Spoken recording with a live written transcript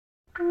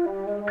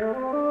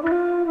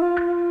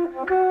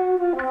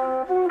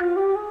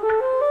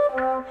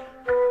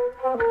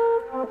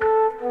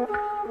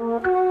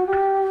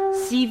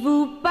Si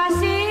vous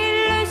passez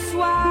le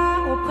soir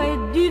auprès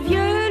du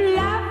vieux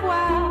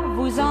lavoir,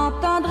 vous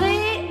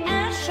entendrez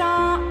un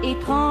chant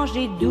étrange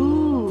et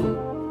doux,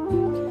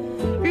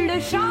 le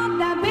chant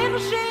d'un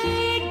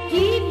berger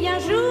qui vient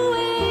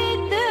jouer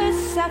de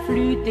sa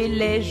flûte, et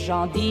les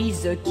gens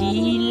disent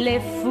qu'il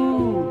est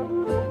fou.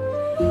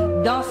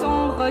 Dans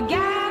son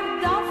regard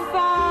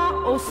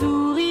d'enfant au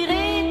sourire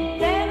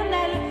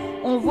éternel,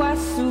 on voit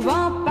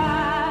souvent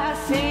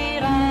passer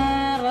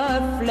un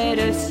reflet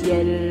de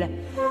ciel.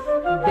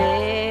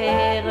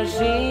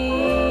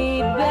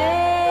 Berger,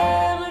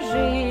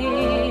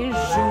 berger,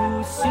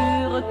 joue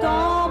sur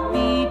ton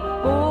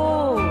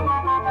pipeau.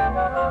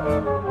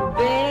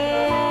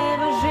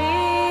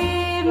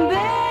 Berger,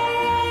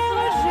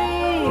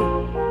 berger,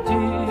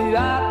 tu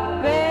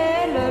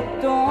appelles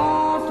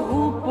ton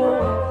troupeau.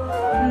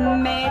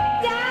 Mais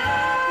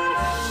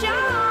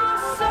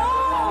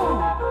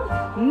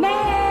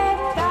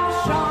ta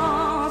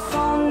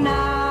chanson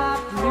n'a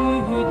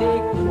plus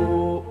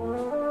d'écho.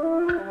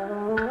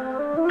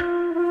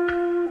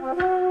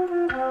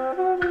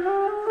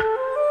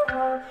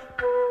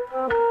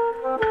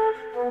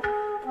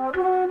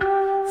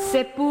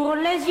 C'est pour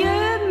les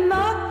yeux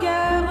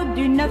moqueurs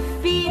d'une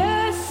fille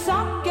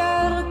sans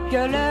cœur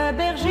que le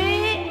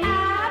berger a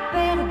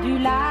perdu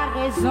la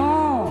raison.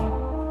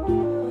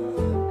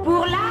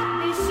 Pour la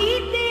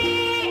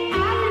décider, à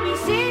lui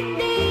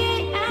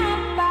c'était un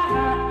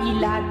parrain,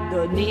 il a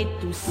donné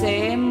tous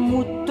ses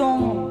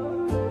moutons.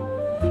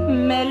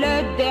 Mais le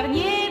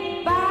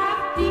dernier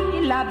parti,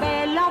 la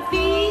belle en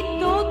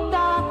fit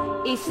autant,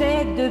 et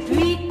c'est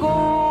depuis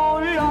qu'au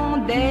long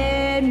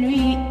des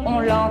nuits on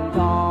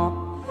l'entend.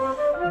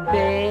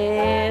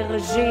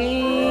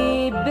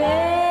 Berger,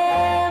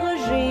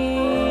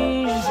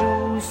 berger,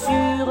 joue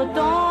sur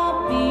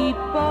ton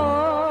pipeau.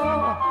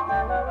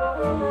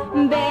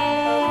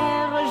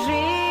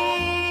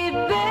 Berger,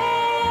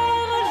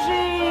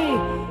 berger,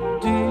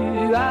 tu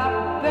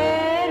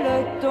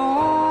appelles ton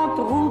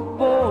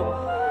troupeau.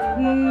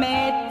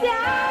 Mais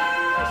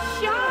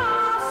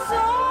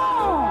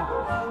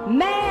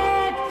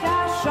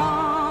ta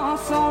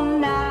chanson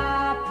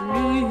n'a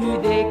plus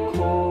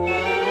d'écho.